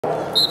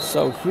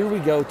So here we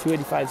go,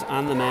 285s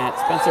on the mat.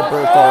 Spencer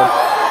Berthold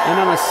in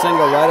on a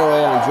single right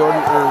away on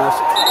Jordan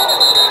Earnest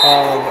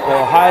of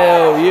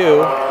Ohio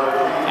U.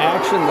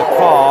 Action the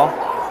call.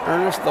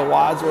 Earnest, the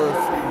Wadsworth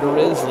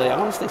Grizzly. I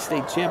want to say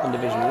state champ in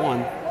Division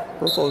I.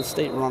 Berthold is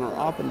state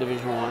runner-up in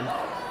Division I.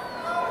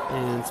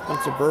 And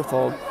Spencer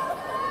Berthold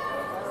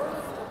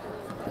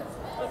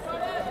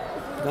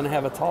going to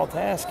have a tall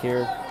task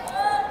here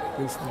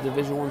against the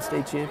Division I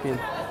state champion.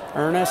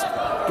 Earnest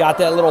got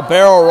that little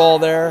barrel roll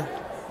there.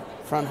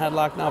 Front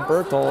headlock now,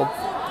 Berthold.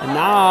 And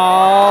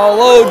now,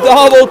 low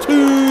double to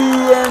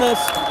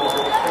Earnest.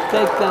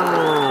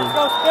 Takedown.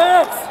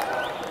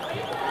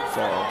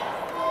 So,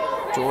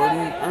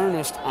 Jordan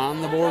Earnest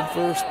on the board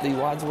first, the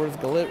Wadsworth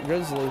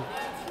Grizzly.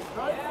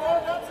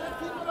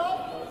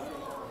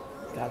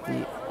 Got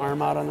the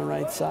arm out on the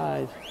right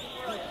side.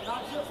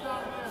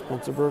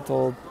 Spencer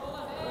Berthold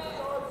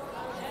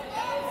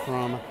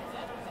from,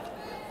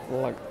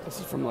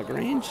 this is from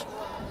LaGrange?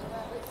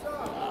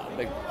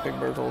 Big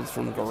Berthold's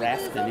from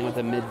Grafton. He went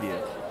to Midview.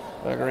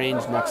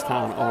 LaGrange next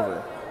town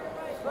over.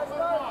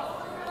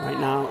 Right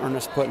now,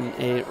 Earnest putting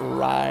a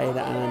ride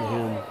on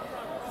him.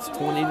 It's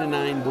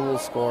 20-9 dual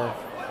score.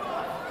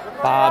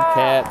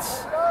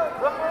 Bobcats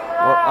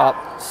were up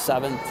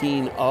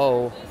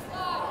 17-0.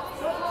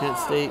 Kent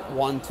State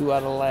won 2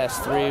 out of the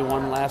last 3.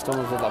 One last one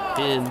was with a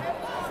pin.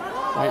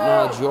 Right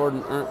now,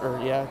 Jordan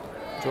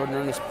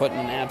Earnest putting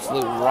an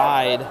absolute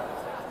ride.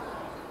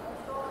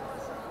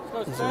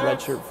 He's a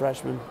redshirt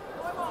freshman,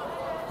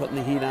 putting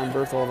the heat on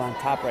Berthold on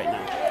top right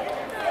now.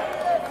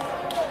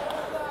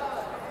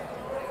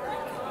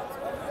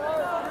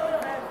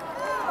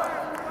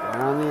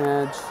 On the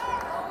edge.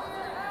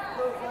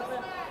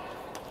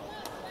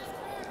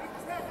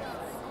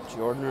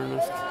 Jordan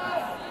Earnest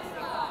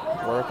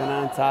working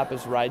on top.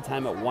 His ride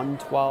time at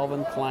 1:12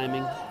 and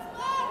climbing.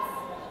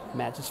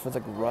 Matches for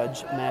the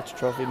Grudge Match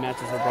Trophy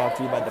matches are brought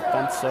to you by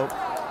Defense Soap.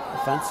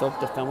 Defense Soap,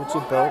 defend what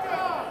you built.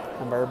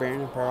 And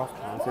Barbarian Apparel,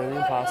 conquer the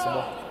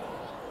impossible.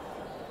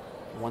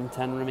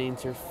 1:10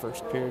 remains here,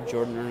 first period.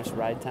 Jordan Earnest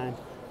ride time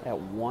at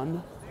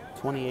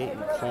 1:28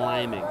 and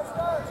climbing.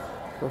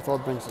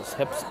 Berthold brings his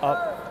hips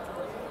up.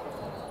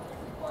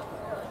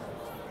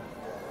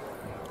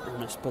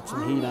 Earnest puts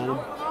some heat on him.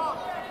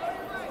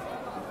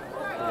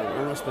 And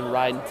Earnest been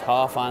riding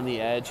tough on the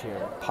edge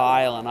here,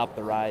 piling up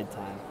the ride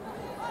time.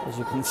 As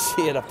you can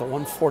see it up to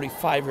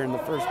 1:45 here in the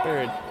first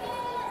period.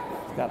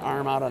 He's got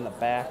arm out on the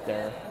back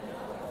there.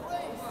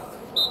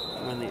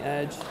 On the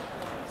edge,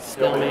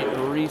 stalemate,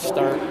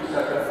 restart.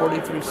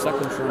 43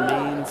 seconds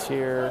remains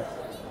here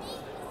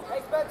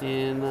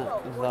in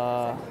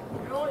the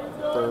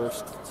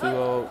first.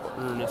 2-0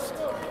 Earnest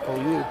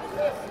OU.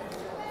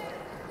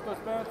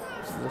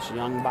 So this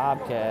young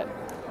Bobcat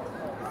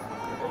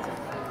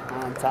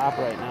on top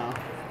right now.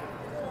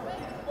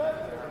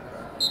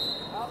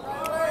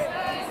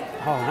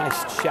 Oh,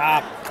 nice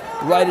chop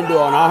right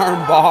into an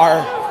arm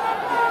bar.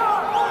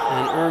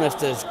 And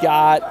Earnest has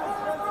got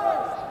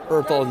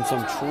Berthold in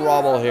some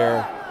trouble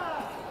here.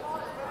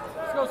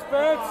 Let's go,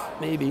 Spence.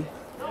 Maybe.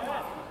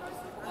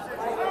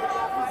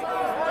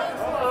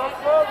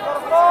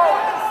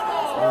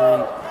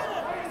 And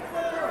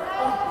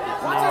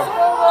now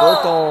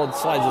Berthold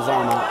slides his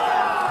arm out.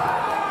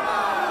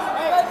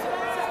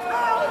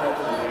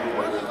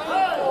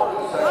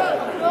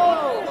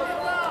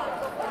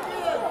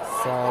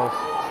 So,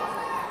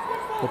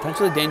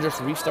 potentially dangerous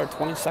restart.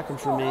 20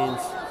 seconds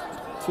remains.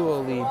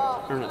 2-0 lead,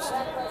 Earnest.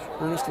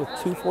 Earnest with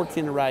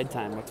 2:14 to ride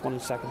time with 20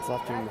 seconds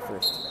left here in the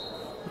first.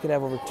 He could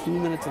have over 2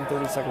 minutes and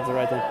 30 seconds of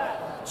ride time.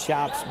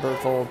 Chops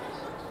Berthold,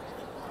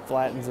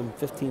 flattens him,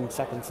 15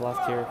 seconds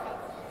left here.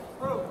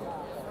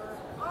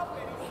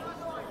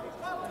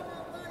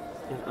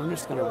 And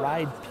Earnest going to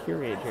ride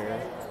period here.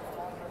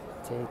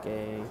 Take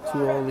a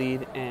 2-0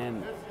 lead,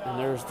 and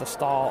there's the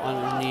stall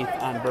underneath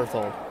on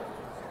Berthold.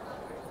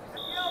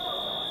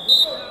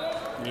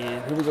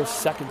 And here we go,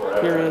 second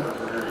period.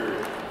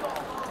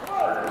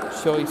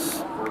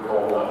 Choice.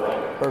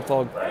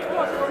 Berthold.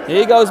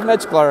 Here goes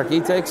Mitch Clark.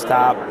 He takes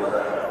top.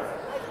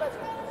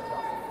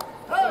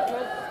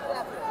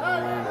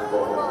 And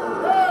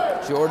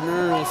Jordan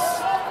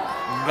Earnest.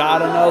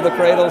 Gotta know the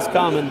cradle's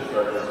coming.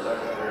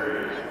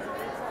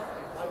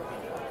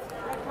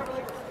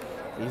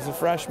 He's a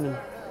freshman.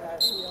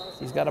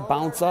 He's got to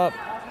bounce up.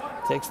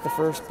 Takes the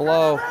first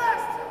blow.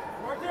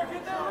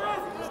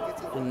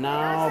 And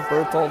now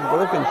Berthold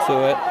working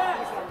to it.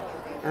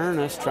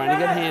 Earnest trying to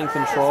get hand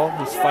control.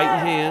 He's fighting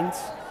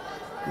hands.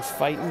 He's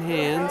fighting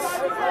hands.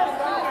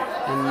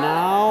 And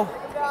now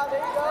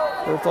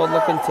Berthold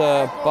looking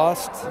to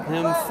bust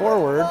him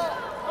forward.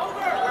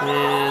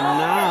 And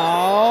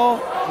now,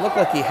 looked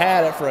like he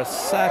had it for a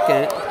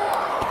second.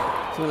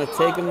 He's going to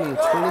take him and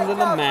turn him to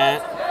the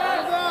mat.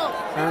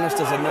 Earnest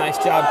does a nice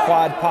job,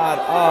 quad pod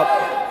up.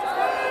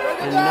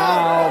 And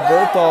now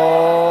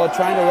Berthold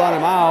trying to run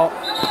him out.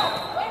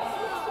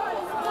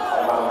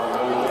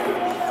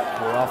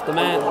 We're off the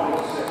mat.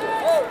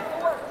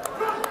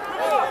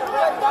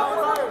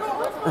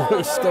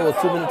 Earnest still with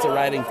 2 minutes of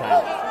riding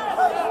time.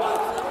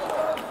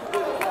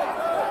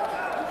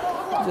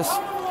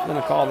 Just going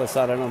to call this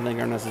out. I don't think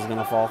Earnest is going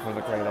to fall for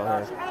the cradle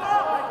here.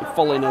 He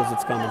fully knows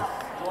it's coming.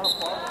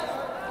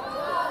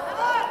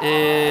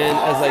 And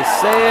as I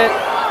say it,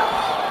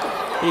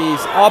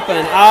 he's up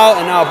and out,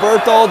 and now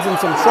Berthold's in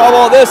some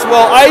trouble. This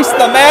will ice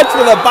the match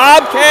for the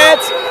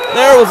Bobcats.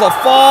 There was a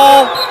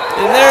fall,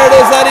 and there it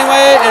is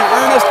anyway, and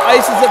Earnest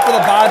ices it for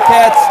the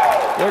Bobcats.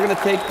 They're going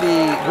to take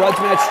the grudge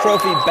match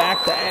trophy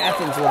back to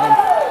Athens with them,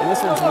 and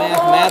this one's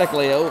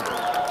mathematically over.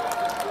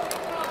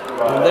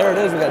 And there it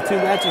is. We've got 2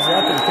 matches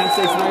left, and Kent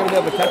State's not going to be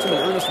able to catch them,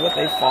 and Earnest with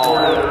a fall.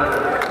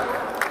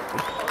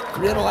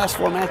 3 of the last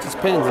 4 matches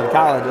pins in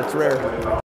college. It's rare.